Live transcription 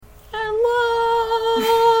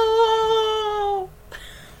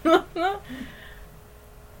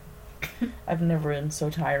I've never been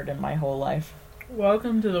so tired in my whole life.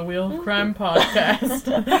 Welcome to the Wheel of Crime podcast.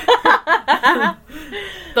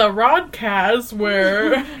 The rodcast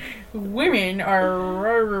where women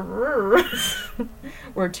are...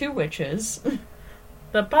 We're two witches.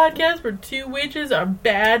 The podcast where two witches are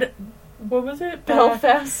bad... What was it?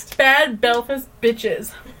 Belfast. Bad Belfast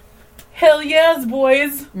bitches. Hell yes,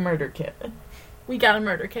 boys. Murder kit. We got a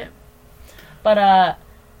murder kit. But,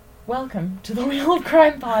 welcome to the Wheel of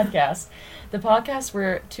Crime podcast. The podcast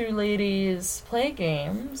where two ladies play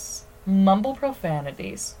games, mumble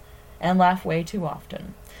profanities, and laugh way too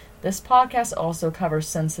often. This podcast also covers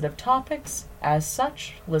sensitive topics. As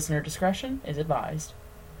such, listener discretion is advised.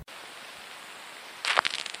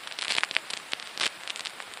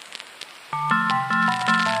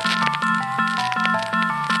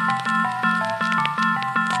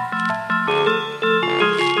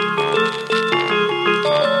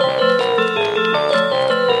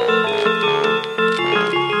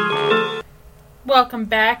 Welcome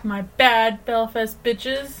back, my bad Belfast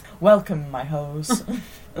bitches. Welcome, my hoes.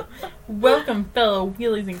 Welcome, fellow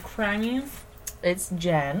wheelies and crimies. It's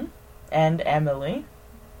Jen and Emily.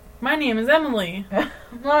 My name is Emily.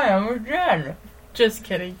 My name is Jen. Just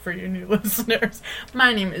kidding for you new listeners.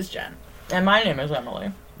 My name is Jen. And my name is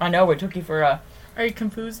Emily. I know, we took you for a... Are you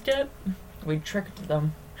confused yet? We tricked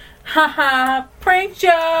them. Haha, prank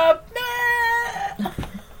job!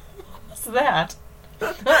 What's that?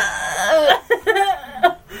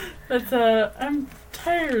 That's, I'm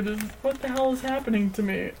tired of what the hell is happening to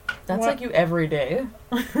me. That's what? like you every day.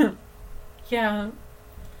 Yeah.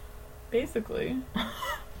 Basically.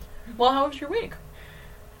 Well, how was your week?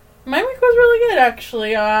 My week was really good,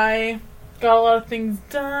 actually. I got a lot of things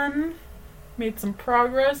done. Made some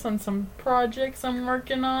progress on some projects I'm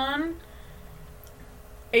working on.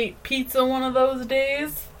 Ate pizza one of those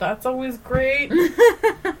days. That's always great.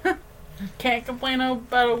 Can't complain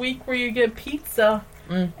about a week where you get pizza.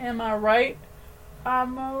 Am I right?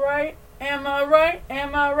 Am I right? Am I right?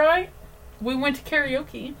 Am I right? We went to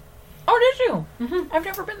karaoke. Oh, did you? Mm-hmm. I've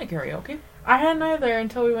never been to karaoke. I hadn't either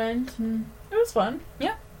until we went, and it was fun.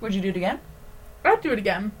 Yeah. Would you do it again? I'd do it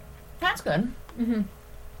again. That's good. Mm-hmm.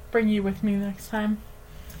 Bring you with me next time.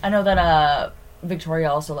 I know that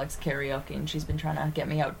Victoria also likes karaoke, and she's been trying to get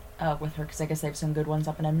me out with her, because I guess they have some good ones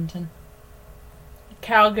up in Edmonton.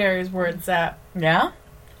 Calgary's where it's at. Yeah?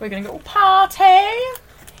 We're gonna go party!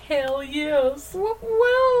 Hell yes. Woo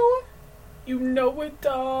woo! You know it,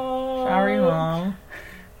 dog. Sorry, Mom.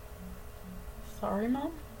 Sorry,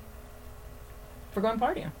 Mom? We're going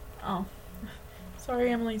partying. Oh. Sorry,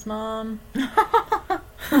 Emily's mom.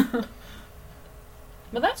 But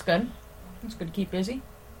that's good. It's good to keep busy.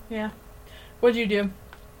 Yeah. What'd you do?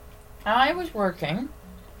 I was working.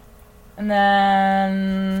 And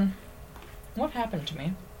then... What happened to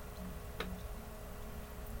me?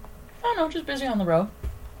 I don't know, just busy on the road.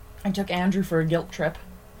 I took Andrew for a guilt trip.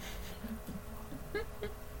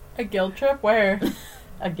 A guilt trip? Where?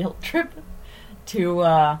 A guilt trip?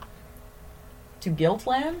 To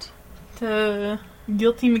Guiltland? To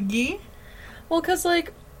Guilty McGee? Well, 'cause,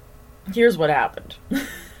 like, here's what happened.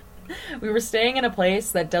 We were staying in a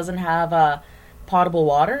place that doesn't have potable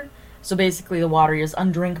water. So basically the water is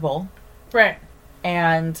undrinkable. Right.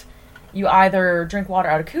 And you either drink water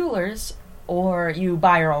out of coolers or you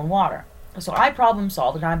buy your own water. So I problem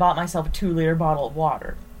solved and I bought myself a 2-liter bottle of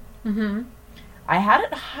water. Mm-hmm. I had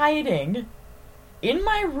it hiding in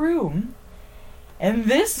my room, and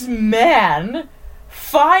this man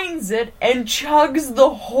finds it and chugs the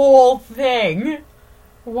whole thing.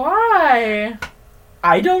 Why?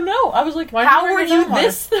 I don't know. I was like, Why how didn't are you you drink more?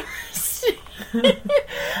 this thirsty?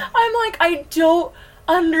 I'm like, I don't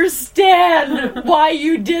understand why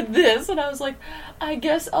you did this. And I was like, I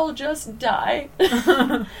guess I'll just die.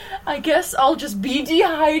 I guess I'll just be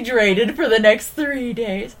dehydrated for the next 3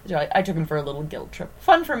 days. So I took him for a little guilt trip.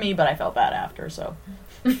 Fun for me, but I felt bad after, so.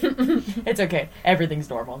 It's okay. Everything's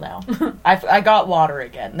normal now. I got water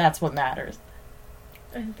again. That's what matters.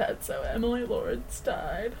 And that's how Emily Lawrence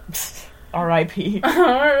died. R.I.P.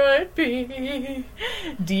 R.I.P.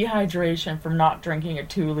 Dehydration from not drinking a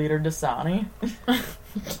 2-liter Dasani.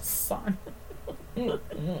 Son. Well,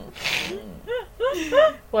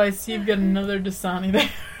 I see you've got another Dasani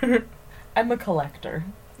there. I'm a collector.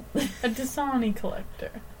 A Dasani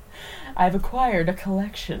collector. I've acquired a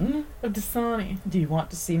collection. A Dasani. Do you want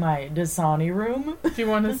to see my Dasani room? Do you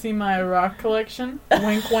want to see my rock collection?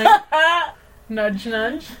 Wink, wink. Nudge,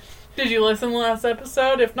 nudge. Did you listen to the last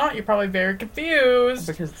episode? If not, you're probably very confused.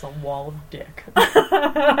 Because it's a wall of dick.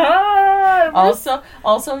 Also,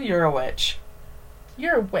 Also, you're a witch.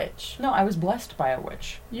 You're a witch. No, I was blessed by a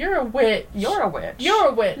witch. You're a witch. You're a witch. You're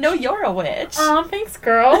a witch. No, you're a witch. Aw, thanks,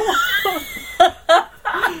 girl.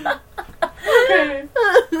 Okay.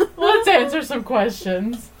 Let's answer some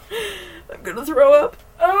questions. I'm gonna throw up.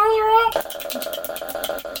 Oh,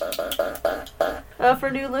 For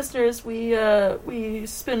new listeners, we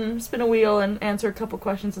spin a wheel and answer a couple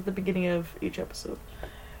questions at the beginning of each episode.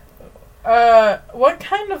 what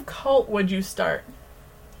kind of cult would you start?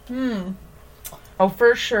 Oh,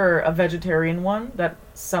 for sure, a vegetarian one that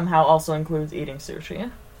somehow also includes eating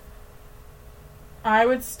sushi. I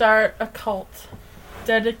would start a cult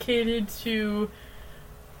dedicated to...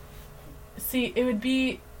 See, it would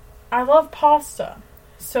be... I love pasta.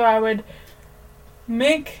 So I would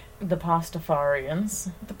make... The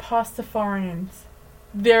Pastafarians. The Pastafarians.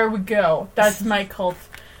 There we go. That's my cult.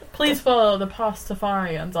 Please follow the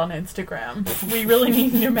Pastafarians on Instagram. We really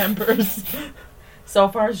need new members. So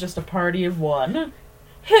far, it's just a party of one.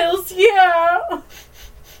 Hells yeah!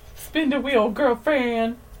 Spin the wheel,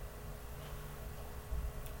 girlfriend.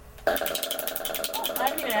 I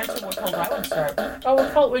haven't even answered what cult I would start. Oh,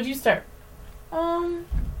 what cult would you start? A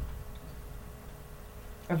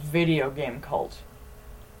video game cult.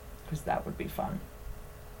 Because that would be fun.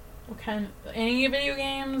 What kind? Any video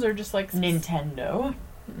games or just like Nintendo.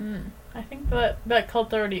 I think that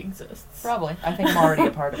cult already exists. Probably. I think I'm already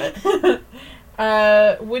a part of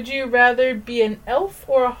it. Would you rather be an elf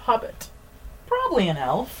or a hobbit? Probably an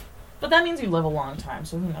elf. But that means you live a long time,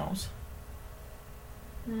 so who knows?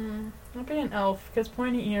 I'll be an elf, because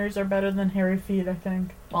pointy ears are better than hairy feet, I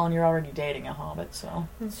think. Well, and you're already dating a hobbit, so...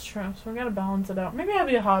 That's true, so we gotta balance it out. Maybe I'll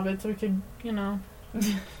be a hobbit so we could,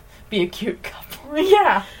 be a cute couple.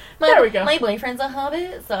 Yeah, there we go. My boyfriend's a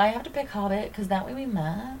hobbit, so I have to pick hobbit, because that way we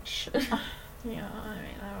match. Yeah, I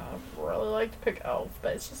mean, I would really like to pick elf,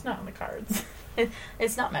 but it's just not in the cards.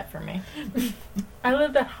 It's not meant for me. I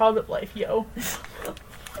live that hobbit life, yo.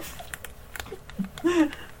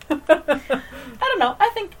 I don't know. I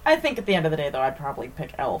think at the end of the day, though, I'd probably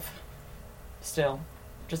pick elf. Still.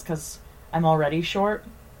 Just because I'm already short,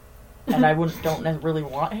 and I don't really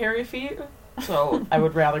want hairy feet, so I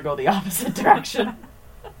would rather go the opposite direction.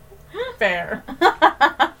 Fair.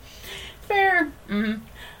 Fair. Mm-hmm.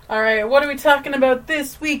 Alright, what are we talking about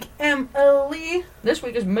this week, Emily? This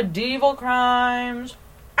week is medieval crimes.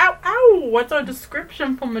 Ow, ow! What's our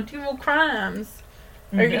description for medieval crimes?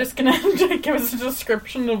 Are you just gonna give us a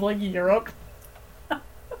description of, Europe?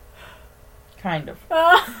 Kind of.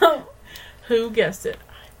 Who guessed it?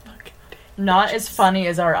 Not as funny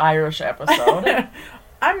as our Irish episode.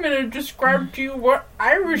 I'm gonna describe to you what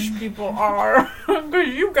Irish people are. Because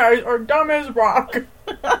you guys are dumb as rock.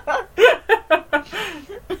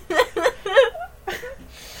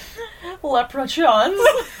 Leprechauns.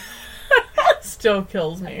 Still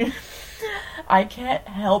kills me. I can't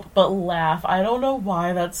help but laugh. I don't know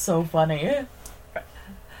why that's so funny.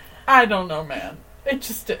 I don't know, man. It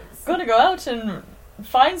just is. Gonna go out and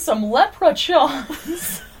find some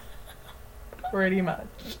leprechauns. Pretty much.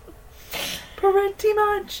 Pretty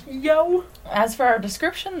much, yo. As for our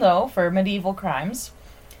description, though, for medieval crimes,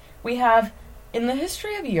 we have, in the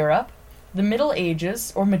history of Europe, the Middle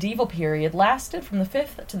Ages, or medieval period, lasted from the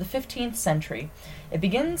 5th to the 15th century. It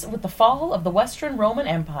begins with the fall of the Western Roman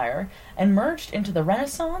Empire and merged into the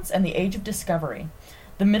Renaissance and the Age of Discovery.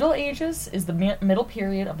 The Middle Ages is the middle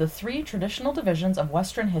period of the three traditional divisions of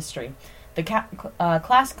Western history, the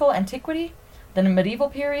classical antiquity, the medieval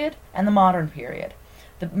period, and the modern period.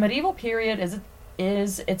 The medieval period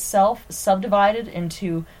is itself subdivided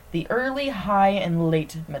into the early, high, and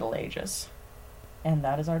late Middle Ages. And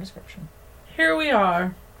that is our description. Here we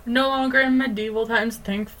are. No longer in medieval times,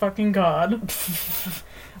 thank fucking God.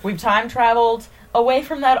 We've time traveled away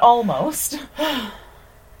from that almost.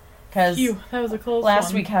 Because that was a close last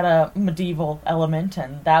one. week had a medieval element,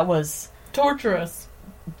 and that was... torturous.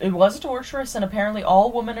 It was torturous, and apparently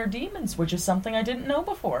all women are demons, which is something I didn't know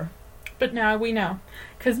before. But now we know.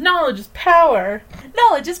 Because knowledge is power.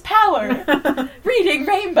 Knowledge is power. Reading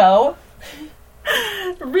Rainbow.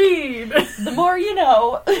 Read. The more you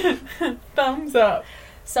know. Thumbs up.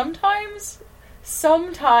 Sometimes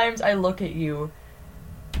I look at you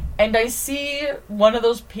and I see one of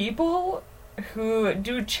those people who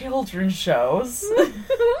do children's shows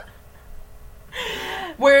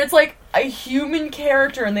where it's like a human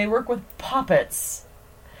character and they work with puppets.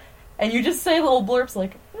 And you just say little blurbs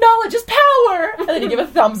like, knowledge is power! And then you give a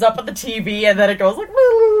thumbs up at the TV and then it goes like,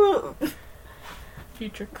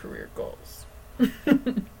 future career goals.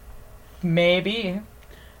 Maybe.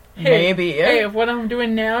 Maybe. Hey, if what I'm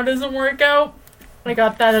doing now doesn't work out, I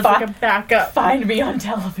got that as like a backup. Find me on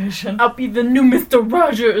television. I'll be the new Mr.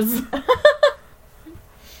 Rogers.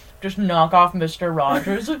 Just knock off Mr.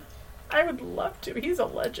 Rogers. I would love to. He's a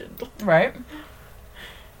legend. Right?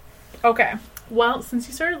 Okay. Well, since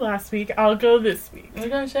you started last week, I'll go this week. What was I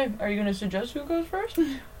gonna say? Are you gonna suggest who goes first?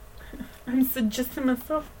 I'm suggesting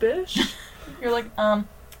myself, bitch. You're like,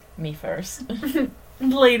 me first.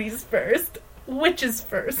 Ladies first. Witches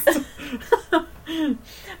first.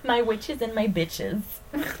 My witches and my bitches.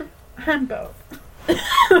 I'm both.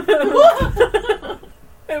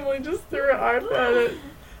 Emily just threw her iPad at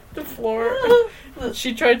the floor.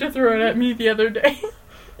 She tried to throw it at me the other day.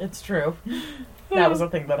 It's true. That was a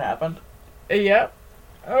thing that happened. Yep.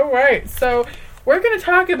 Alright, so we're going to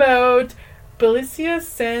talk about Bellizia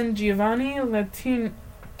San Giovanni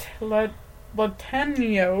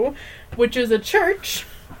Latanio, which is a church.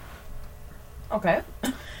 Okay.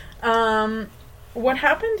 What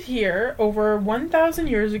happened here over 1,000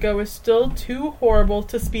 years ago is still too horrible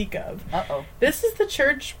to speak of. Uh-oh. This is the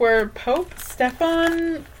church where Pope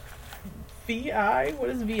Stefan VI? What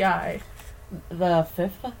is VI? The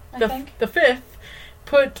fifth, I think? The fifth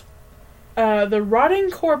put the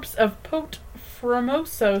rotting corpse of Pope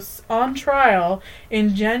Formosus on trial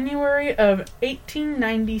in January of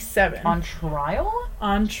 1897. On trial?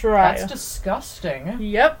 On trial. That's disgusting.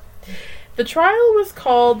 Yep. The trial was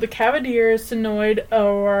called the Cavalier Synod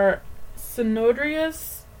or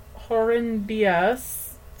Synodrius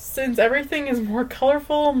Horrendius, since everything is more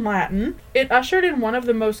colorful in Latin. It ushered in one of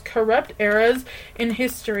the most corrupt eras in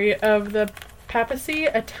history of the papacy,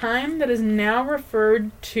 a time that is now referred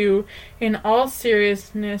to in all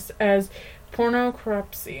seriousness as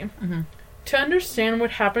pornocracy. Mm-hmm. To understand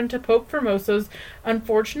what happened to Pope Formosa's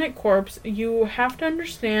unfortunate corpse, you have to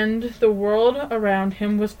understand the world around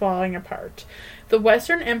him was falling apart. The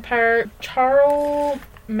Western Empire, Charles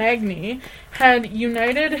Magny, had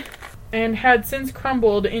united and had since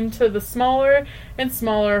crumbled into the smaller and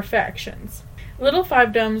smaller factions. Little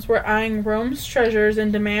fiefdoms were eyeing Rome's treasures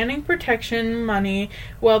and demanding protection money,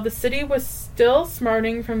 while the city was still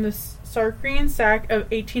smarting from the Sarkrian sack of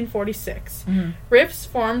 1846. Mm-hmm. Rifts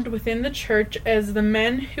formed within the church as the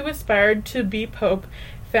men who aspired to be pope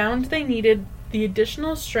found they needed the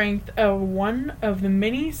additional strength of one of the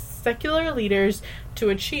many secular leaders to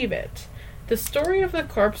achieve it. The story of the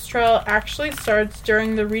corpse trial actually starts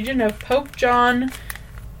during the reign of Pope John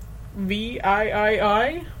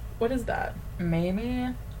VIII. What is that? Maybe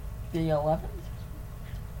the 11th?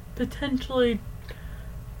 Potentially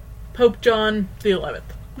Pope John the 11th.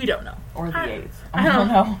 We don't know. Or the 8th. I don't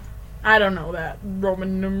know. I don't know that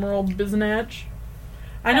Roman numeral biznatch.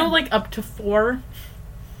 I know like up to 4.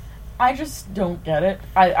 I just don't get it.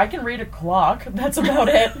 I can read a clock. That's about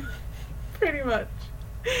it. Pretty much.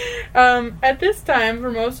 At this time,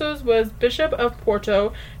 Formosus was Bishop of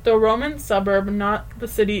Porto, the Roman suburb, not the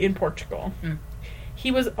city in Portugal. Mm. He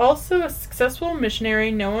was also a successful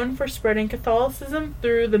missionary known for spreading Catholicism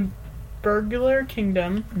through the Burgular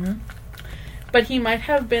Kingdom. Mm-hmm. But he might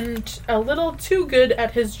have been a little too good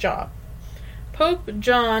at his job. Pope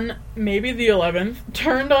John, maybe the 11th,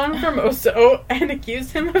 turned on Formoso and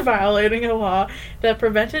accused him of violating a law that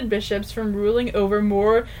prevented bishops from ruling over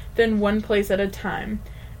more than one place at a time.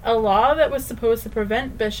 A law that was supposed to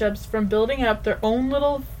prevent bishops from building up their own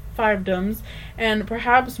little fiefdoms, and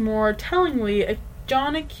perhaps more tellingly,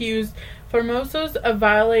 John accused Formosus of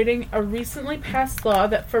violating a recently passed law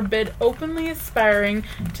that forbid openly aspiring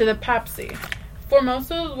to the papacy.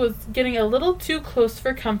 Formosus was getting a little too close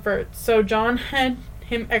for comfort, so John had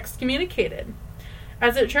him excommunicated.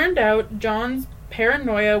 As it turned out, John's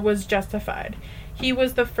paranoia was justified. He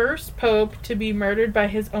was the first pope to be murdered by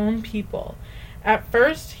his own people. At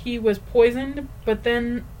first, he was poisoned, but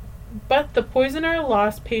the poisoner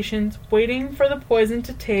lost patience, waiting for the poison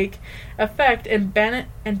to take effect and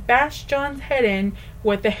bashed John's head in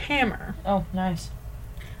with a hammer. Oh, nice.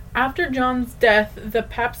 After John's death, the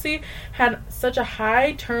papacy had such a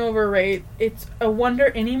high turnover rate, it's a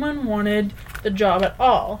wonder anyone wanted the job at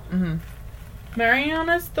all. Mm-hmm.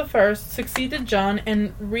 Marianus I succeeded John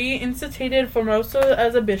and reinstated Formosa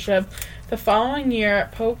as a bishop. The following year,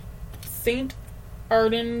 Pope Saint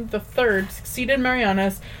Arden III succeeded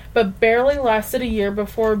Marianus, but barely lasted a year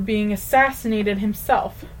before being assassinated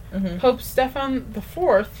himself. Mm-hmm. Pope Stephan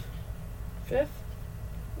IV,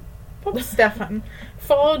 Pope Stephan,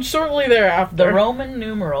 followed shortly thereafter. The Roman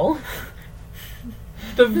numeral.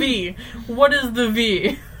 The V. What is the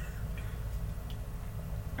V?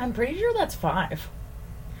 I'm pretty sure that's 5.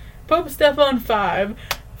 Pope Stephan V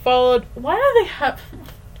followed...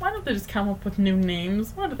 Why don't they just come up with new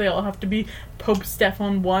names? Why do they all have to be Pope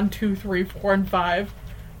Stephan 1, 2, 3, 4, and 5?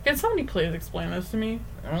 Can somebody please explain this to me?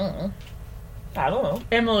 I don't know.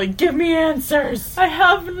 Emily, give me answers! I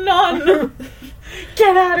have none!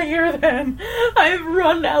 Get out of here, then. I've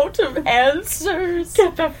run out of answers.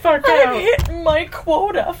 Get the fuck I've out. hit my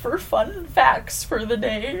quota for fun facts for the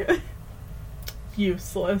day.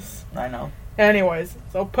 Useless. I know. Anyways,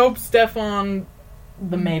 so Pope Stefan,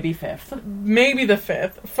 The maybe 5th. maybe the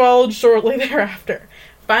 5th, followed shortly thereafter.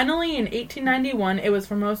 Finally, in 1891, it was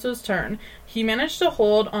Formoso's turn. He managed to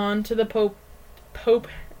hold on to the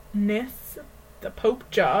popeness, the Pope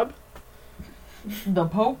job, The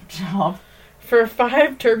Pope job. for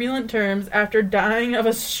 5 turbulent terms after dying of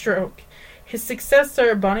a stroke. His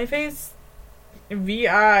successor, Boniface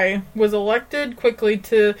VI, was elected quickly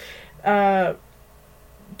to a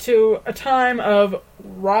time of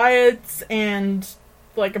riots and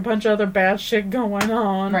like a bunch of other bad shit going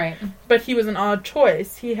on. Right. But he was an odd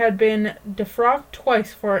choice. He had been defrocked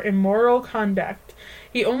twice for immoral conduct.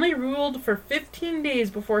 He only ruled for 15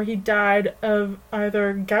 days before he died of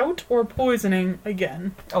either gout or poisoning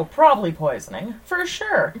again. Oh, probably poisoning. For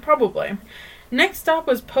sure. Probably. Next stop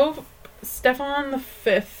was Pope Stefan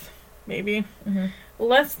V, maybe. Mm-hmm.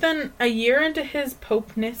 Less than a year into his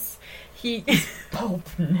popeness, he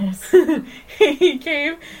Popeness. he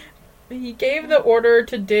gave the order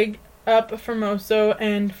to dig up Formoso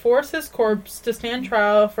and force his corpse to stand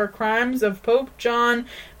trial for crimes of Pope John,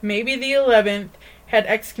 maybe the 11th, had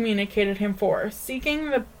excommunicated him for,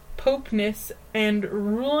 seeking the popeness and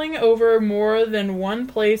ruling over more than one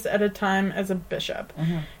place at a time as a bishop.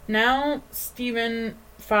 Mm-hmm. Now, Stephen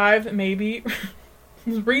V, maybe,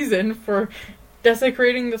 reason for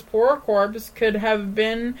desecrating this poor corpse could have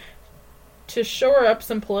been to shore up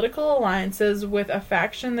some political alliances with a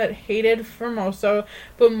faction that hated Formoso,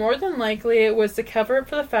 but more than likely it was to cover up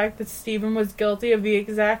for the fact that Stephen was guilty of the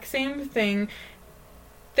exact same things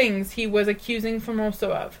he was accusing Formoso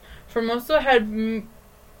of. Formoso had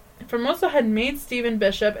made Stephen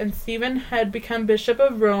bishop, and Stephen had become Bishop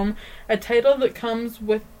of Rome, a title that comes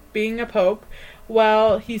with being a pope,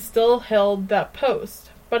 while he still held that post.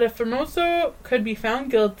 But if Formoso could be found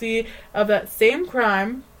guilty of that same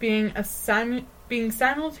crime, being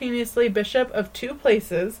simultaneously bishop of 2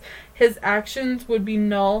 places, his actions would be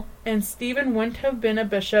null, and Stephen wouldn't have been a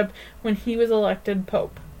bishop when he was elected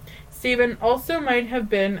pope. Stephen also might have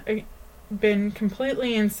been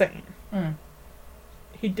completely insane. Mm.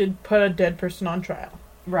 He did put a dead person on trial.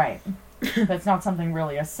 Right. That's not something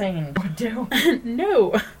really a sane would do.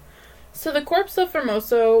 No. So the corpse of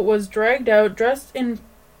Formoso was dragged out, dressed in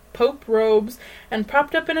Pope robes, and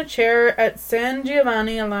propped up in a chair at San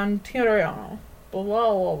Giovanni Laterano. Blah,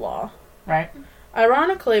 blah, blah. Right.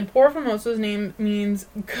 Ironically, poor Formoso's name means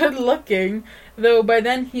good-looking, though by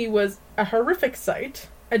then he was a horrific sight.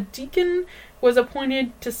 A deacon was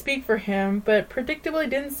appointed to speak for him, but predictably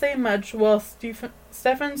didn't say much while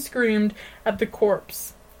Stefan screamed at the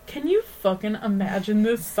corpse. Can you fucking imagine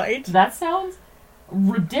this sight? That sounds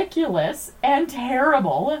ridiculous and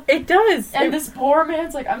terrible. It does. And this poor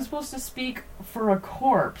man's like, I'm supposed to speak for a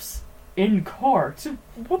corpse in court.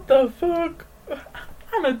 What the fuck?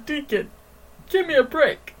 I'm a deacon. Give me a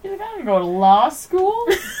break. He's like, I didn't go to law school.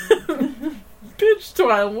 Bitch, do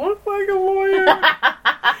I look like a lawyer?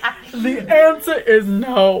 The answer is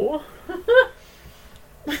no.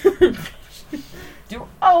 Do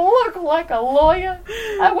I look like a lawyer?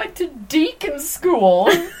 I went to deacon school.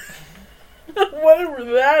 Whatever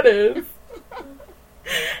that is.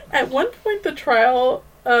 At one point, the trial.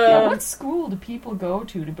 Yeah, what school do people go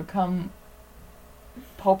to become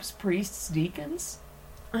popes, priests, deacons?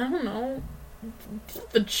 I don't know.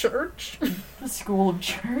 The church? The school of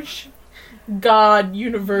church? God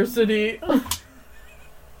University. I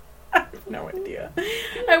have no idea.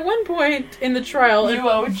 At one point in the trial.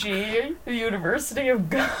 UOG, the University of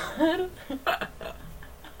God.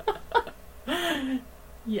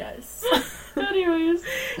 Yes. Anyways.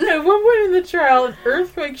 At one point in the trial, an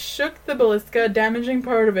earthquake shook the basilica, damaging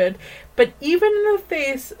part of it. But even in the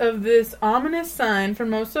face of this ominous sign,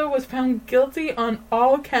 Formoso was found guilty on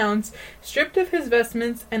all counts, stripped of his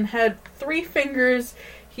vestments, and had 3 fingers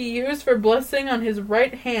he used for blessing on his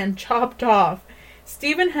right hand chopped off.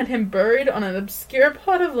 Stephen had him buried on an obscure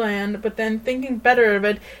plot of land, but then, thinking better of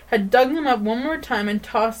it, had dug him up one more time and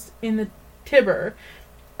tossed in the Tiber.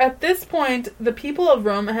 At this point, the people of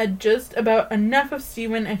Rome had just about enough of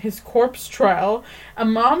Stephen and his corpse trial. A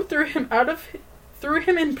mob threw him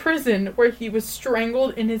in prison, where he was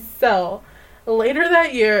strangled in his cell. Later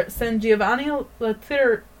that year, San Giovanni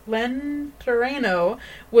Laterano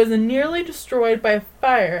was nearly destroyed by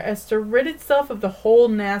fire as to rid itself of the whole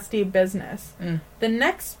nasty business. The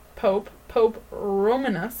next pope, Pope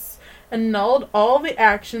Romanus, annulled all the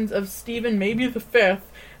actions of Stephen maybe the 5th,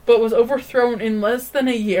 but was overthrown in less than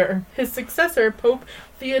a year. His successor, Pope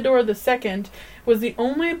Theodore II, was the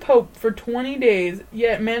only pope for 20 days,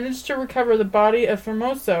 yet managed to recover the body of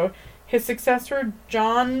Formoso. His successor,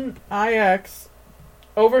 John IX,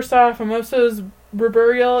 oversaw Formoso's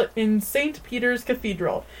burial in St. Peter's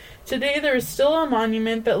Cathedral. Today there is still a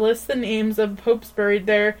monument that lists the names of popes buried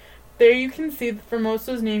there. There you can see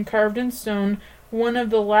Formoso's name carved in stone, one of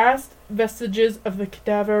the last vestiges of the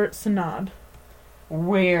cadaver synod.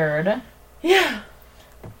 Weird. Yeah.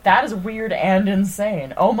 That is weird and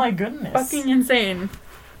insane. Oh my goodness. Fucking insane.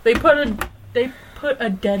 They put a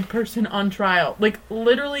dead person on trial. Like,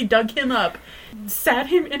 literally dug him up, sat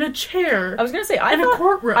him in a chair. I was gonna say, a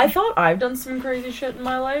courtroom. I thought I've done some crazy shit in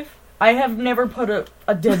my life. I have never put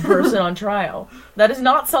a dead person on trial. That is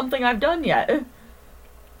not something I've done yet.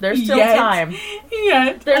 There's still time.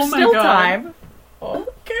 There's still time.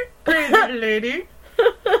 Okay, crazy lady.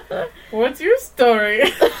 What's your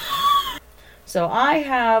story? So I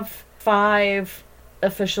have 5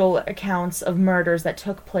 official accounts of murders that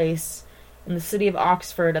took place in the city of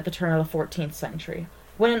Oxford at the turn of the 14th century.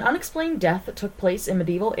 When an unexplained death took place in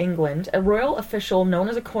medieval England, a royal official known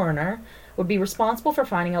as a coroner would be responsible for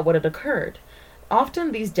finding out what had occurred.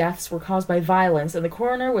 Often these deaths were caused by violence, and the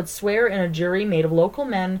coroner would swear in a jury made of local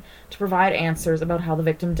men to provide answers about how the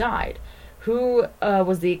victim died, who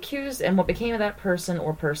was the accused, and what became of that person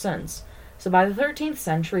or persons. So by the 13th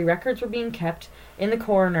century, records were being kept in the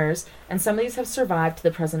coroners, and some of these have survived to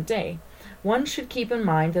the present day. One should keep in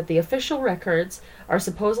mind that the official records are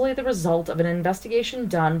supposedly the result of an investigation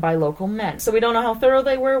done by local men. So we don't know how thorough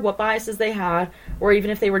they were, what biases they had, or even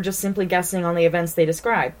if they were just simply guessing on the events they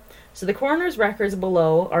describe. So the coroner's records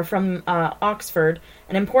below are from Oxford,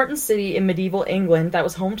 an important city in medieval England that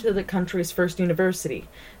was home to the country's first university.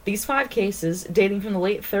 These 5 cases, dating from the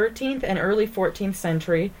late 13th and early 14th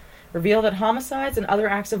century, reveal that homicides and other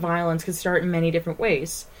acts of violence could start in many different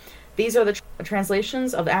ways. These are the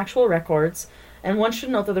translations of the actual records, and one should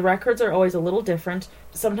note that the records are always a little different,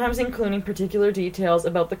 sometimes including particular details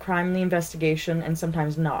about the crime and the investigation, and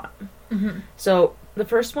sometimes not. Mm-hmm. So, the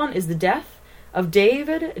first one is the death of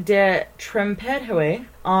David de Trempetteux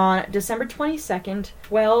on December 22nd,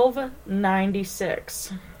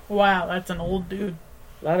 1296. Wow, that's an old dude.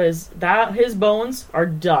 His bones are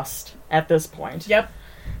dust at this point. Yep.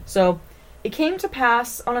 So, it came to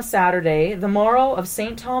pass on a Saturday, the morrow of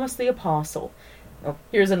St. Thomas the Apostle. Oh,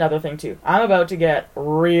 here's another thing, too. I'm about to get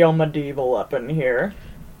real medieval up in here.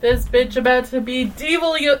 This bitch about to be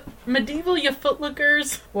medieval, you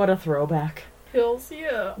footlookers. What a throwback. Hills,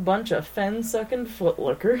 yeah. Bunch of fen-sucking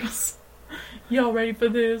footlookers. Y'all ready for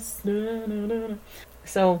this?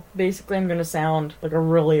 So, basically, I'm gonna sound like a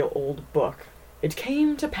really old book. It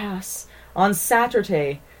came to pass on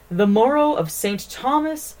Saturday, the morrow of St.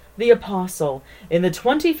 Thomas the Apostle, in the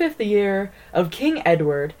 25th year of King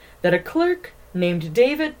Edward, that a clerk named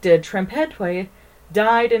David de Trempetteux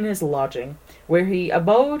died in his lodging, where he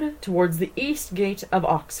abode towards the east gate of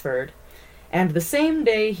Oxford. And the same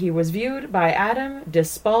day he was viewed by Adam de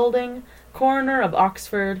Spalding, coroner of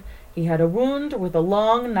Oxford. He had a wound with a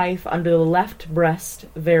long knife under the left breast,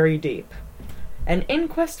 very deep. An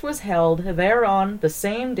inquest was held thereon the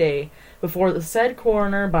same day before the said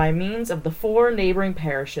coroner by means of the 4 neighbouring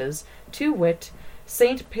parishes, to wit,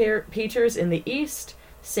 St. Peter's in the east,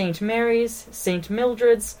 St. Mary's, St.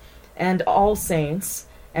 Mildred's, and All Saints,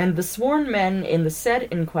 and the sworn men in the said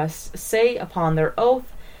inquest say upon their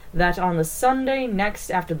oath that on the Sunday next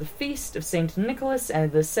after the feast of St. Nicholas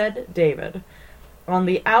and the said David, on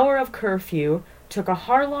the hour of curfew, took a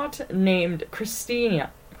harlot named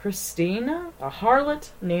Christina? A harlot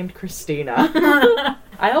named Christina.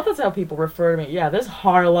 I hope that's how people refer to me. Yeah, this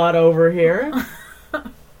harlot over here.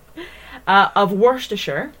 Of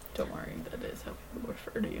Worcestershire. Don't worry, that is how people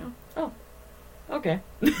refer to you. Oh, okay.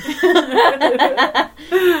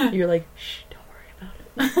 You're like, shh, don't worry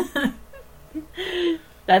about it.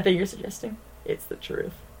 That thing you're suggesting, it's the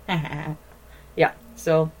truth. Yeah,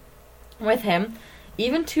 so, with him,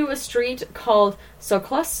 even to a street called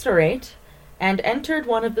Soclusterate, and entered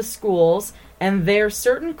one of the schools, and there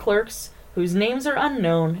certain clerks, whose names are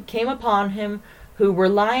unknown, came upon him, who were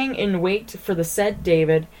lying in wait for the said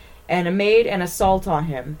David, and made an assault on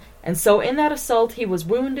him. And so in that assault he was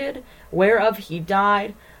wounded, whereof he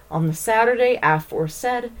died on the Saturday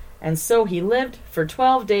aforesaid, and so he lived for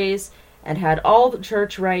 12 days, and had all the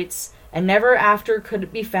church rites, and never after could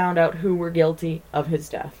it be found out who were guilty of his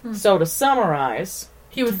death. So to summarize,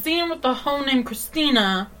 he was seen with a hoe named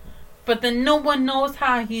Christina, but then no one knows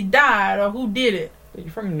how he died or who did it. Are you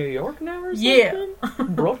from New York now or something? Yeah.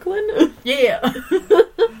 Brooklyn? Yeah.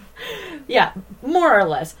 Yeah, more or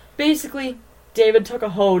less. Basically, David took a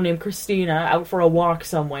hoe named Christina out for a walk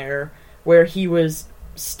somewhere where he was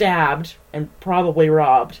stabbed and probably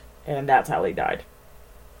robbed, and that's how he died.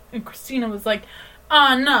 And Christina was like,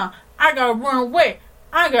 nah, I gotta run away.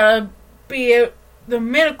 I gotta be at the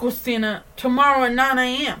medical center tomorrow at 9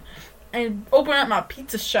 a.m. and open up my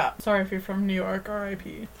pizza shop. Sorry if you're from New York,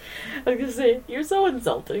 R.I.P. I was gonna say, you're so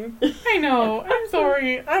insulting. I know, I'm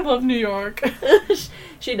sorry. I love New York.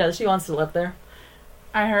 She does. She wants to live there.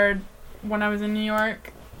 I heard, when I was in New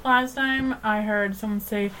York last time, I heard someone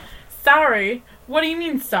say, sorry. What do you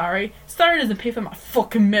mean, sorry? Sorry doesn't pay for my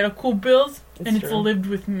fucking medical bills. It's lived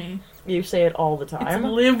with me. You say it all the time.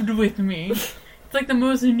 It's lived with me. It's like the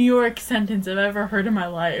most New York sentence I've ever heard in my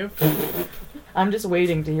life. I'm just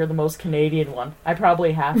waiting to hear the most Canadian one. I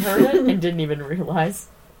probably have heard it and didn't even realize.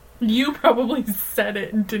 You probably said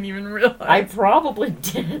it and didn't even realize. I probably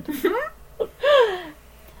did.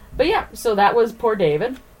 But yeah, so that was poor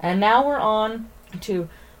David. And now we're on to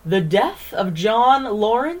the death of John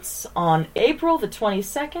Lawrence on April the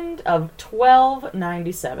 22nd of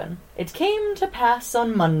 1297. It came to pass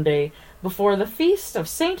on Monday, before the feast of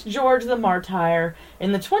St. George the Martyr,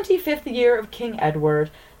 in the 25th year of King Edward,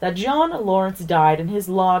 that John Lawrence died in his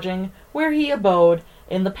lodging, where he abode,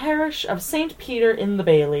 in the parish of St. Peter in the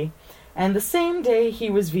Bailey. And the same day he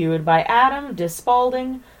was viewed by Adam de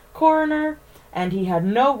Spalding, coroner, and he had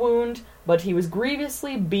no wound, but he was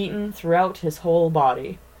grievously beaten throughout his whole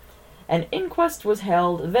body. An inquest was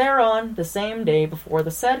held thereon the same day before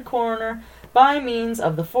the said coroner, by means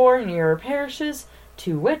of the 4 nearer parishes,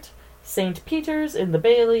 to wit, St. Peter's in the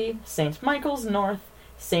Bailey, St. Michael's North,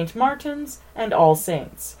 St. Martin's, and All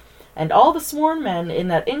Saints. And all the sworn men in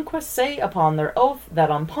that inquest say upon their oath that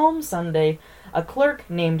on Palm Sunday a clerk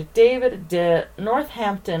named David de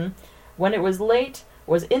Northampton, when it was late,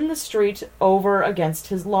 was in the street over against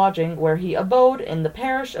his lodging, where he abode in the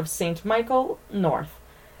parish of St. Michael North.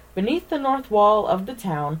 Beneath the north wall of the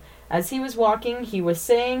town, as he was walking, he was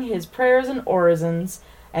saying his prayers and orisons,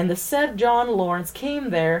 and the said John Lawrence came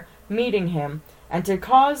there, meeting him, and to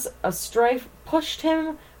cause a strife pushed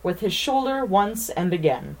him with his shoulder once and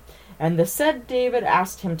again. And the said David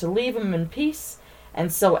asked him to leave him in peace,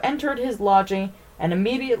 and so entered his lodging, and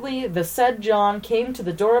immediately the said John came to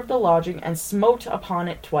the door of the lodging, and smote upon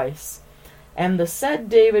it twice. And the said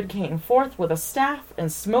David came forth with a staff,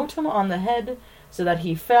 and smote him on the head, so that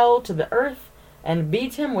he fell to the earth, and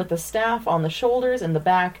beat him with the staff on the shoulders and the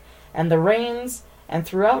back, and the reins, and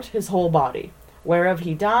throughout his whole body, whereof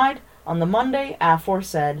he died on the Monday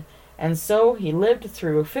aforesaid, and so he lived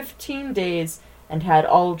through 15 days, and had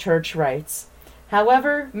all church rites.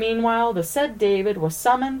 However, meanwhile the said David was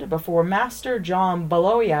summoned before Master John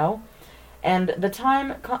Balloyow, and the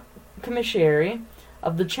time commissary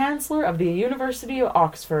of the Chancellor of the University of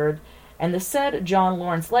Oxford, and the said John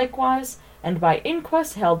Lawrence likewise, and by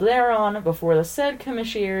inquest held thereon before the said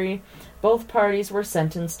commissary, both parties were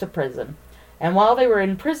sentenced to prison. And while they were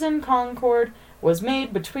in prison, concord was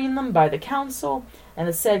made between them by the council and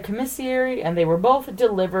the said commissary, and they were both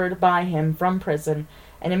delivered by him from prison.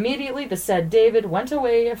 And immediately the said David went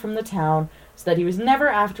away from the town, so that he was never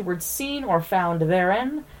afterwards seen or found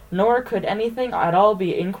therein, nor could anything at all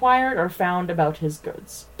be inquired or found about his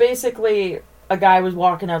goods. Basically, a guy was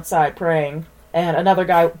walking outside praying, and another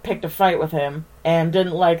guy picked a fight with him, and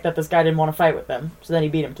didn't like that this guy didn't want to fight with him, so then he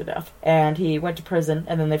beat him to death. And he went to prison,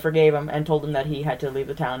 and then they forgave him, and told him that he had to leave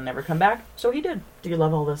the town and never come back. So he did. Do you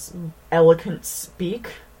love all this eloquent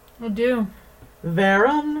speak? I do.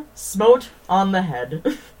 Thereon smote on the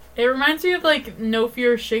head. It reminds me of, like, No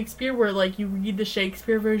Fear Shakespeare, where, like, you read the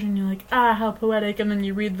Shakespeare version, you're like, ah, how poetic, and then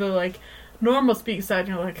you read the, like, normal speak side,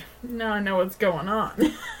 and you're like, now I know what's going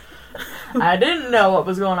on. I didn't know what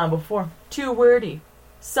was going on before. Too wordy.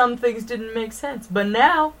 Some things didn't make sense, but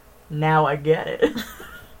now I get it.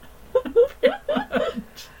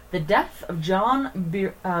 The death of John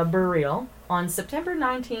Burial on September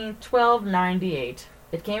 19, 1298.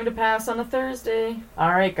 It came to pass on a Thursday.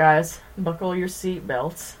 Alright, guys, buckle your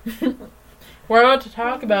seatbelts. We're about to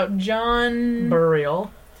talk about John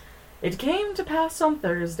Burial. It came to pass on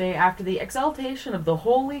Thursday, after the exaltation of the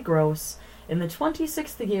Holy Gross, in the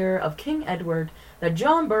 26th year of King Edward, that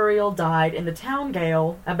John Burial died in the town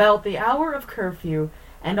gaol, about the hour of curfew,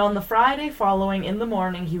 and on the Friday following in the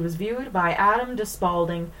morning he was viewed by Adam de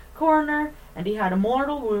Spalding, coroner, and he had a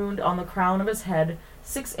mortal wound on the crown of his head,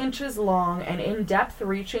 6 inches long, and in depth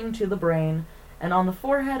reaching to the brain, and on the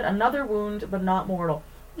forehead another wound, but not mortal.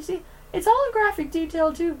 You see, it's all in graphic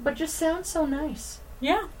detail too, but just sounds so nice.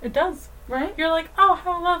 Yeah, it does. Right? You're like, oh,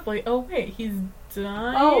 how lovely. Oh, wait, he's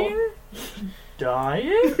dying? Oh.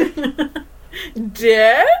 Dying?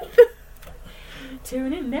 Dead?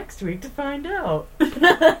 Tune in next week to find out.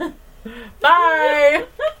 Bye!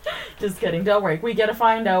 Just kidding, don't worry. We get to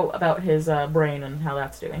find out about his brain and how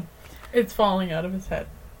that's doing. It's falling out of his head.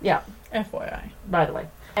 Yeah. FYI. By the way.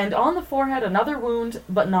 And on the forehead another wound,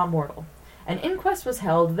 but not mortal. An inquest was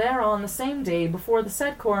held thereon the same day before the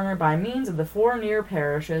said coroner by means of the 4 near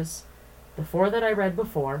parishes, the 4 that I read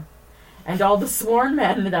before, and all the sworn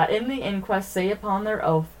men that in the inquest say upon their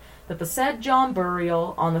oath that the said John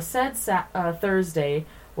Burial on the said Thursday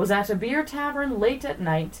was at a beer tavern late at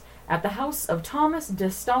night at the house of Thomas de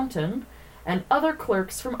Staunton and other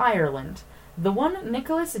clerks from Ireland, the one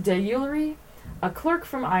Nicholas de Ullery, a clerk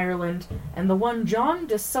from Ireland, and the one John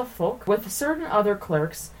de Suffolk, with certain other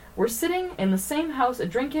clerks, were sitting in the same house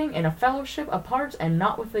drinking in a fellowship apart and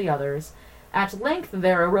not with the others. At length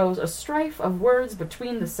there arose a strife of words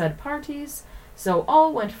between the said parties, so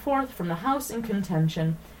all went forth from the house in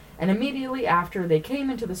contention, and immediately after they came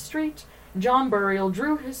into the street, John Burial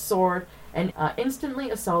drew his sword and instantly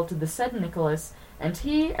assaulted the said Nicholas, and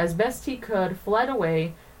he, as best he could, fled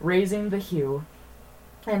away, raising the hue.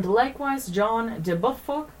 And likewise John de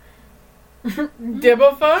Bufffolk.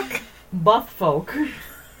 Dibbafuck? Bufffolk.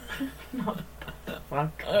 Not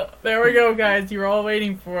fuck. There we go, guys. You were all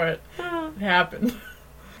waiting for it. It happened.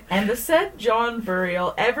 And the said John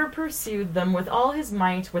Burial ever pursued them with all his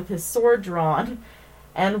might with his sword drawn,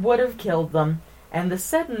 and would have killed them. And the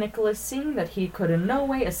said Nicholas, seeing that he could in no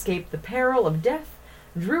way escape the peril of death,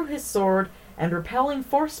 drew his sword, and repelling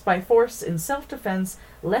force by force in self-defence,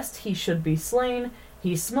 lest he should be slain,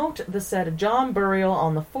 he smote the said John Burial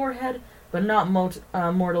on the forehead, but not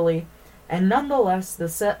mortally, and none the less the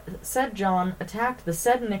said John attacked the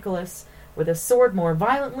said Nicholas with a sword more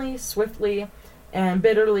violently, swiftly, and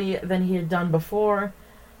bitterly than he had done before.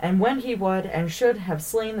 And when he would and should have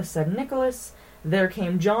slain the said Nicholas, there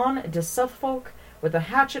came John de Suffolk with a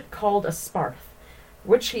hatchet called a sparth,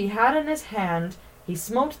 which he had in his hand. He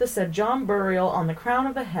smote the said John Burial on the crown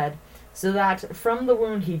of the head, so that from the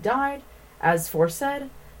wound he died, as foresaid,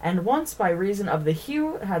 and once by reason of the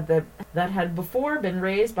hue that had before been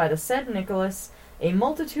raised by the said Nicholas, a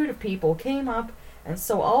multitude of people came up, and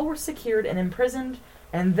so all were secured and imprisoned,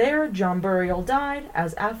 and there John Burial died,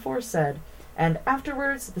 as aforesaid, and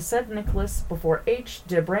afterwards the said Nicholas before H.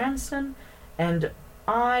 de Branston and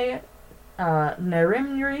I.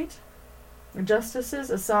 Nerimnurite, justices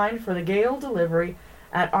assigned for the Gale delivery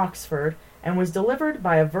at Oxford, and was delivered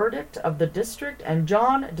by a verdict of the district, and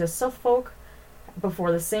John de Suffolk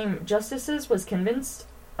before the same justices was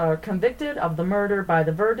convicted of the murder by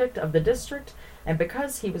the verdict of the district, and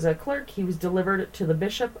because he was a clerk, he was delivered to the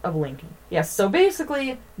Bishop of Lincoln. Yes, so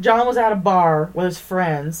basically, John was at a bar with his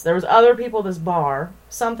friends. There was other people at this bar.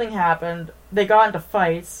 Something happened. They got into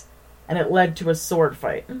fights, and it led to a sword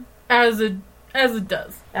fight. As it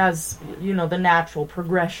does. As, you know, the natural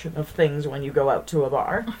progression of things when you go out to a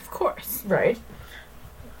bar. Of course. Right.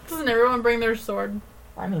 Doesn't everyone bring their sword?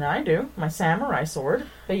 I mean, I do. My samurai sword.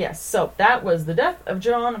 But yes, so that was the death of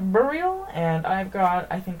John Burial, and I've got,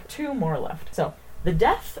 I think, 2 more left. So, the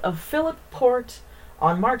death of Philip Port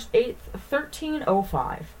on March 8th,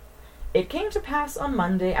 1305. It came to pass on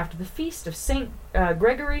Monday after the feast of St.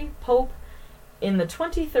 Gregory, Pope, in the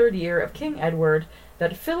 23rd year of King Edward,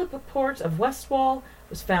 that Philip Port of Westwall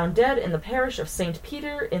was found dead in the parish of St.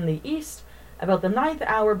 Peter in the east, about the 9th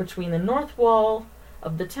hour between the north wall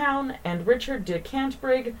of the town, and Richard de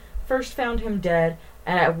Cantbrig first found him dead,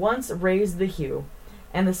 and at once raised the hue.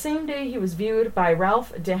 And the same day he was viewed by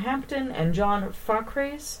Ralph de Hampton and John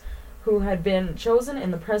Facrace, who had been chosen in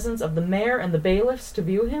the presence of the mayor and the bailiffs to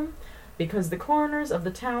view him, because the coroners of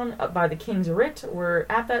the town by the king's writ were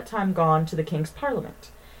at that time gone to the king's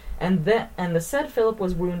parliament. And the said Philip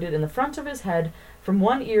was wounded in the front of his head from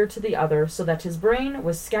one ear to the other, so that his brain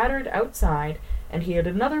was scattered outside, and he had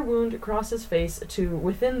another wound across his face to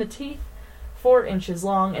within the teeth, 4 inches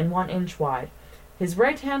long and 1 inch wide. His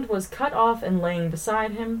right hand was cut off and laying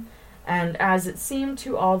beside him, and as it seemed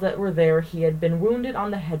to all that were there, he had been wounded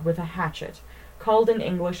on the head with a hatchet, called in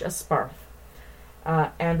English a sparth.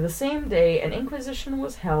 And the same day an inquisition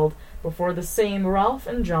was held before the same Ralph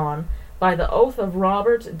and John, by the oath of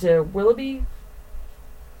Robert de Willoughby,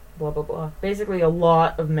 blah blah blah. Basically a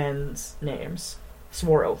lot of men's names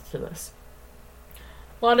swore oath to this.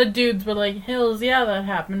 A lot of dudes were like, Hills, yeah, that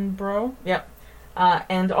happened, bro. Yep.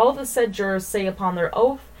 And all the said jurors say upon their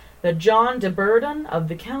oath that John de Burdon of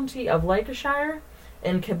the county of Lancashire,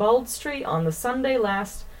 in Kebald Street on the Sunday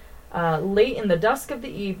last, late in the dusk of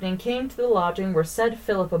the evening, came to the lodging where said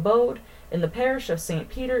Philip abode, in the parish of St.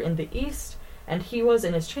 Peter in the east, and he was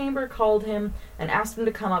in his chamber, called him, and asked him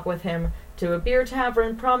to come up with him to a beer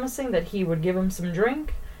tavern, promising that he would give him some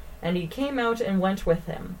drink. and he came out and went with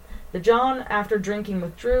him. The John, after drinking,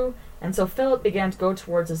 withdrew, and so Philip began to go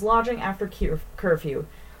towards his lodging after curfew.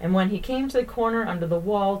 And when he came to the corner under the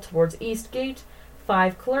wall towards East Gate,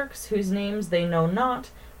 5 clerks, whose names they know not,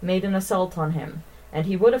 made an assault on him. And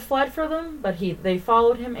he would have fled for them, but they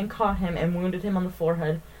followed him and caught him and wounded him on the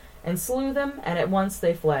forehead, and slew them, and at once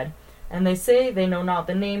they fled. And they say they know not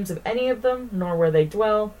the names of any of them, nor where they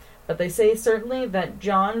dwell, but they say certainly that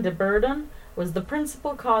John de Burdon was the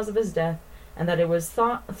principal cause of his death, and that it was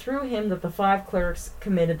thought through him that the 5 clerks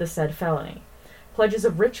committed the said felony. Pledges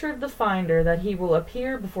of Richard the Finder that he will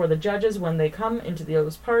appear before the judges when they come into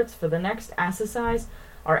those parts for the next assizes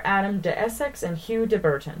are Adam de Essex and Hugh de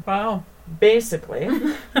Burton. Wow. Basically,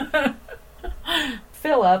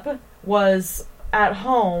 Philip was at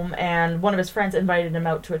home and one of his friends invited him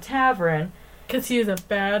out to a tavern. Because he is a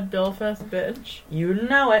bad Belfast bitch. You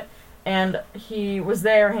know it. And he was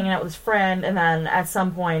there hanging out with his friend, and then at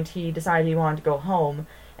some point he decided he wanted to go home,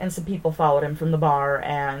 and some people followed him from the bar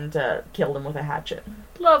and killed him with a hatchet.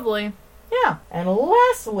 Lovely. Yeah. And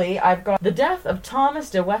lastly, I've got the death of Thomas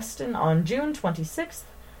de Weston on June 26th,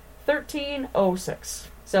 1306.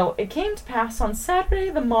 So, it came to pass on Saturday,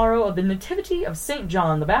 the morrow of the Nativity of St.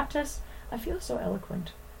 John the Baptist. I feel so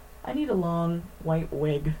eloquent. I need a long white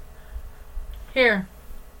wig. Here.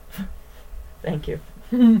 Thank you.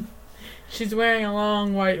 She's wearing a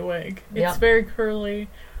long white wig. It's Yep. very curly.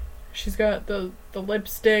 She's got the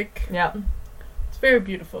lipstick. Yep. It's very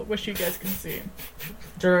beautiful. Wish you guys could see.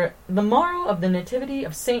 The morrow of the Nativity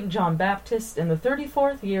of St. John Baptist in the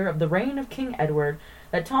 34th year of the reign of King Edward,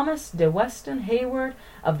 that Thomas de Weston Hayward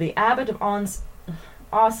of the Abbot of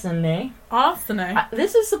Ausenay. Ausenay?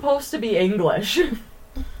 This is supposed to be English.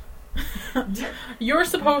 You're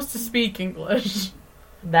supposed to speak English.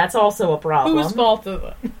 That's also a problem. Whose fault is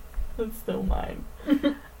it? It's still mine.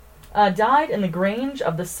 Died in the grange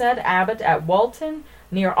of the said abbot at Walton,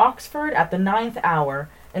 near Oxford, at the 9th hour,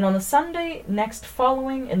 and on the Sunday next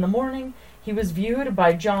following in the morning he was viewed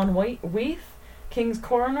by John Weath, king's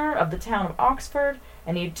coroner of the town of Oxford,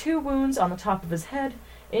 and he had 2 wounds on the top of his head,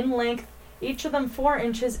 in length, each of them 4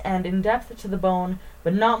 inches, and in depth to the bone,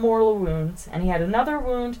 but not mortal wounds, and he had another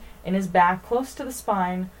wound in his back close to the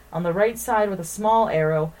spine, on the right side with a small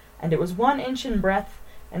arrow, and it was 1 inch in breadth,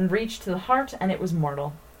 and reached to the heart, and it was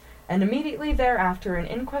mortal. And immediately thereafter an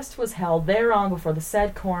inquest was held thereon before the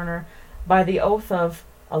said coroner, by the oath of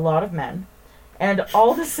a lot of men, and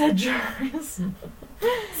all the said jurors,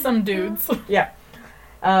 some dudes,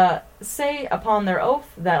 say upon their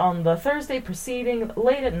oath that on the Thursday preceding,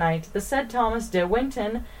 late at night, the said Thomas de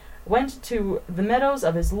Winton went to the meadows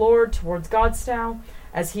of his lord towards Godstow,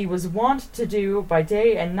 as he was wont to do by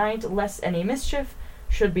day and night, lest any mischief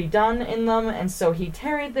should be done in them, and so he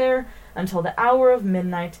tarried there until the hour of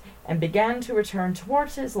midnight, and began to return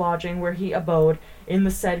towards his lodging, where he abode in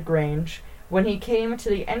the said grange. When he came to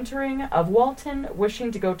the entering of Walton,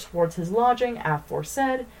 wishing to go towards his lodging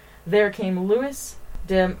aforesaid, there came Louis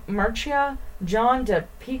de Murcia, John de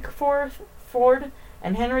Pickford,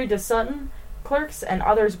 and Henry de Sutton, clerks and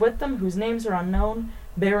others with them, whose names are unknown,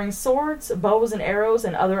 bearing swords, bows and arrows,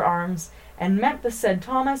 and other arms, and met the said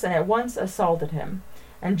Thomas, and at once assaulted him.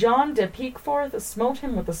 And John de Pickford smote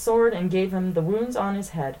him with the sword, and gave him the wounds on his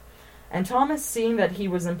head. And Thomas, seeing that he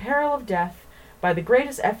was in peril of death, by the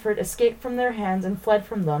greatest effort escaped from their hands, and fled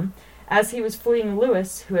from them. As he was fleeing,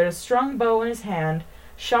 Louis, who had a strong bow in his hand,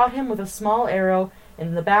 shot him with a small arrow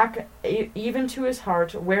in the back, even to his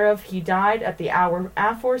heart, whereof he died at the hour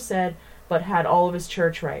aforesaid, but had all of his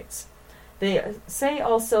church rites. They say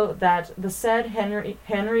also that the said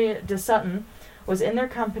Henry de Sutton was in their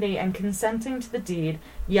company, and consenting to the deed,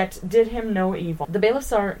 yet did him no evil. The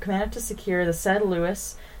bailiffs are commanded to secure the said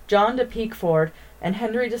Louis, John de Pickford, and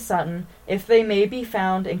Henry de Sutton, if they may be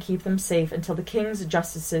found, and keep them safe until the king's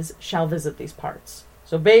justices shall visit these parts.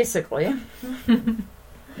 So basically,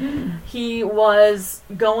 he was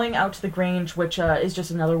going out to the grange, which is just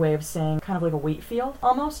another way of saying kind of like a wheat field,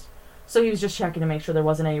 almost. So he was just checking to make sure there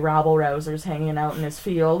wasn't any rabble-rousers hanging out in his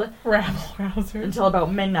field. Rabble-rousers. Until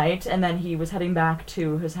about midnight, and then he was heading back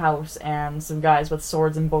to his house, and some guys with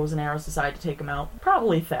swords and bows and arrows decided to take him out.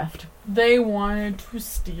 Probably theft. They wanted to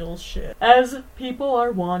steal shit. As people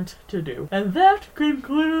are wont to do. And that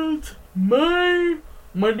concludes my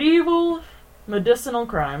medieval medicinal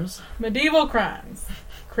crimes. Medieval crimes.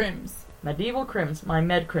 Crims. Medieval crims. My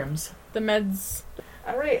med crims. The meds.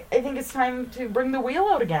 Alright, I think it's time to bring the wheel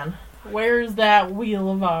out again. Where's that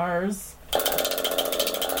wheel of ours?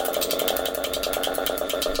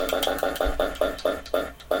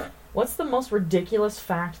 What's the most ridiculous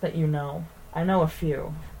fact that you know? I know a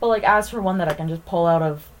few. But, like, as for one that I can just pull out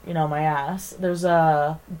of, my ass, there's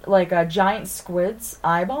a giant squid's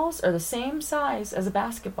eyeballs are the same size as a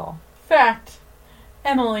basketball. Fact.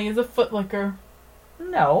 Emily is a footlicker.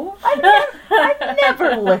 No. I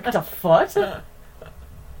never licked a foot.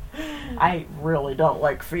 I really don't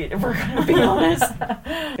like feet, if we're gonna be honest.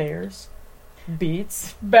 Bears.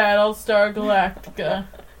 Beats. Battlestar Galactica.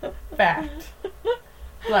 Fact.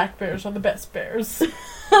 Black bears are the best bears.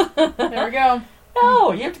 There we go.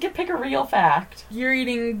 No, you have to pick a real fact. You're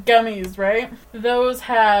eating gummies, right? Those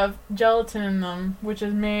have gelatin in them, which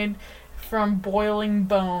is made from boiling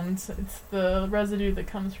bones. It's the residue that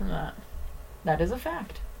comes from that. That is a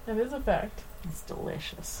fact. That is a fact. It's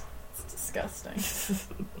delicious. It's disgusting.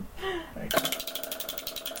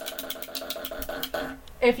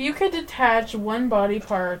 If you could detach one body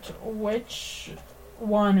part, which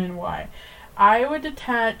one and why? I would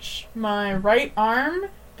detach my right arm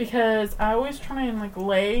because I always try and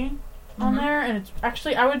lay on there, and it's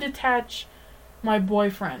actually I would detach my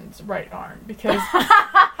boyfriend's right arm because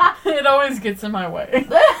it always gets in my way.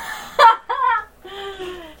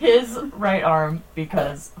 His right arm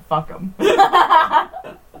because fuck him. I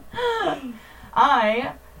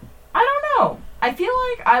don't know. I feel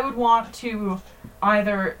like I would want to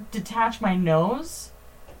either detach my nose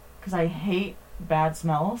because I hate bad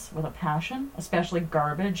smells with a passion, especially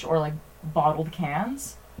garbage or bottled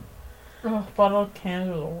cans. Oh, bottled cans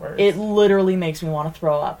are the worst. It literally makes me want to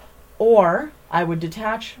throw up. Or I would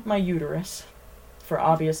detach my uterus for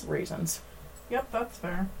obvious reasons. Yep, that's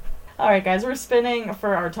fair. Alright guys, we're spinning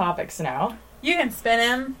for our topics now. You can spin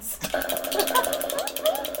him.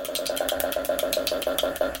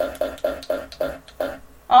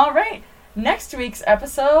 Alright, next week's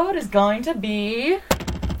episode is going to be...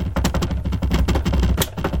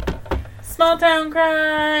 Small town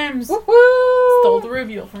crimes! Woo-hoo! Stole the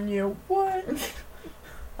reveal from you. What?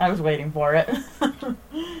 I was waiting for it.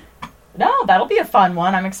 No, that'll be a fun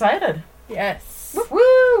one. I'm excited. Yes.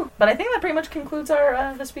 Woo! But I think that pretty much concludes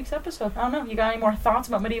our this week's episode. I don't know. You got any more thoughts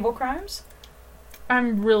about medieval crimes?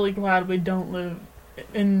 I'm really glad we don't live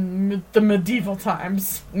in the medieval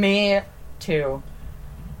times. Me too.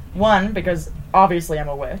 One, because obviously I'm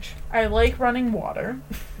a witch. I like running water.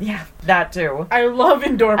 Yeah, that too. I love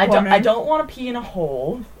indoor plumbing. I don't want to pee in a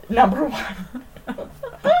hole. Number one.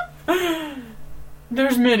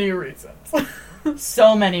 There's many reasons.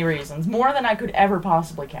 So many reasons. More than I could ever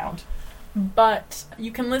possibly count. But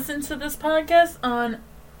you can listen to this podcast on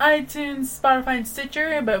iTunes, Spotify, and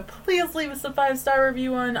Stitcher, but please leave us a 5-star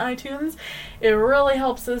review on iTunes. It really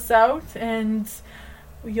helps us out, and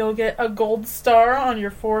you'll get a gold star on your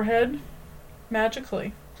forehead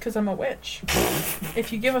magically, because I'm a witch.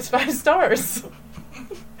 If you give us 5 stars.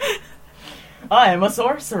 I am a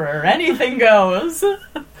sorcerer. Anything goes.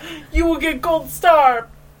 You will get gold star.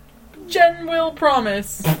 Jen will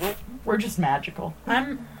promise. We're just magical.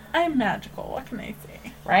 I'm magical. What can I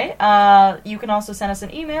say? Right? You can also send us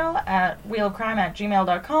an email at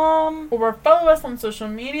wheelofcrime@gmail.com. Or follow us on social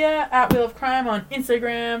media at Wheel of Crime on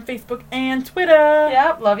Instagram, Facebook, and Twitter.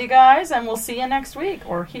 Yep, love you guys, and we'll see you next week.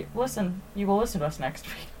 Or you will listen to us next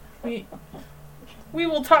week. We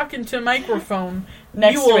will talk into a microphone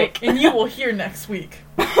Next week. And you will hear next week.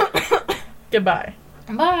 Goodbye.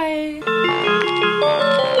 Bye.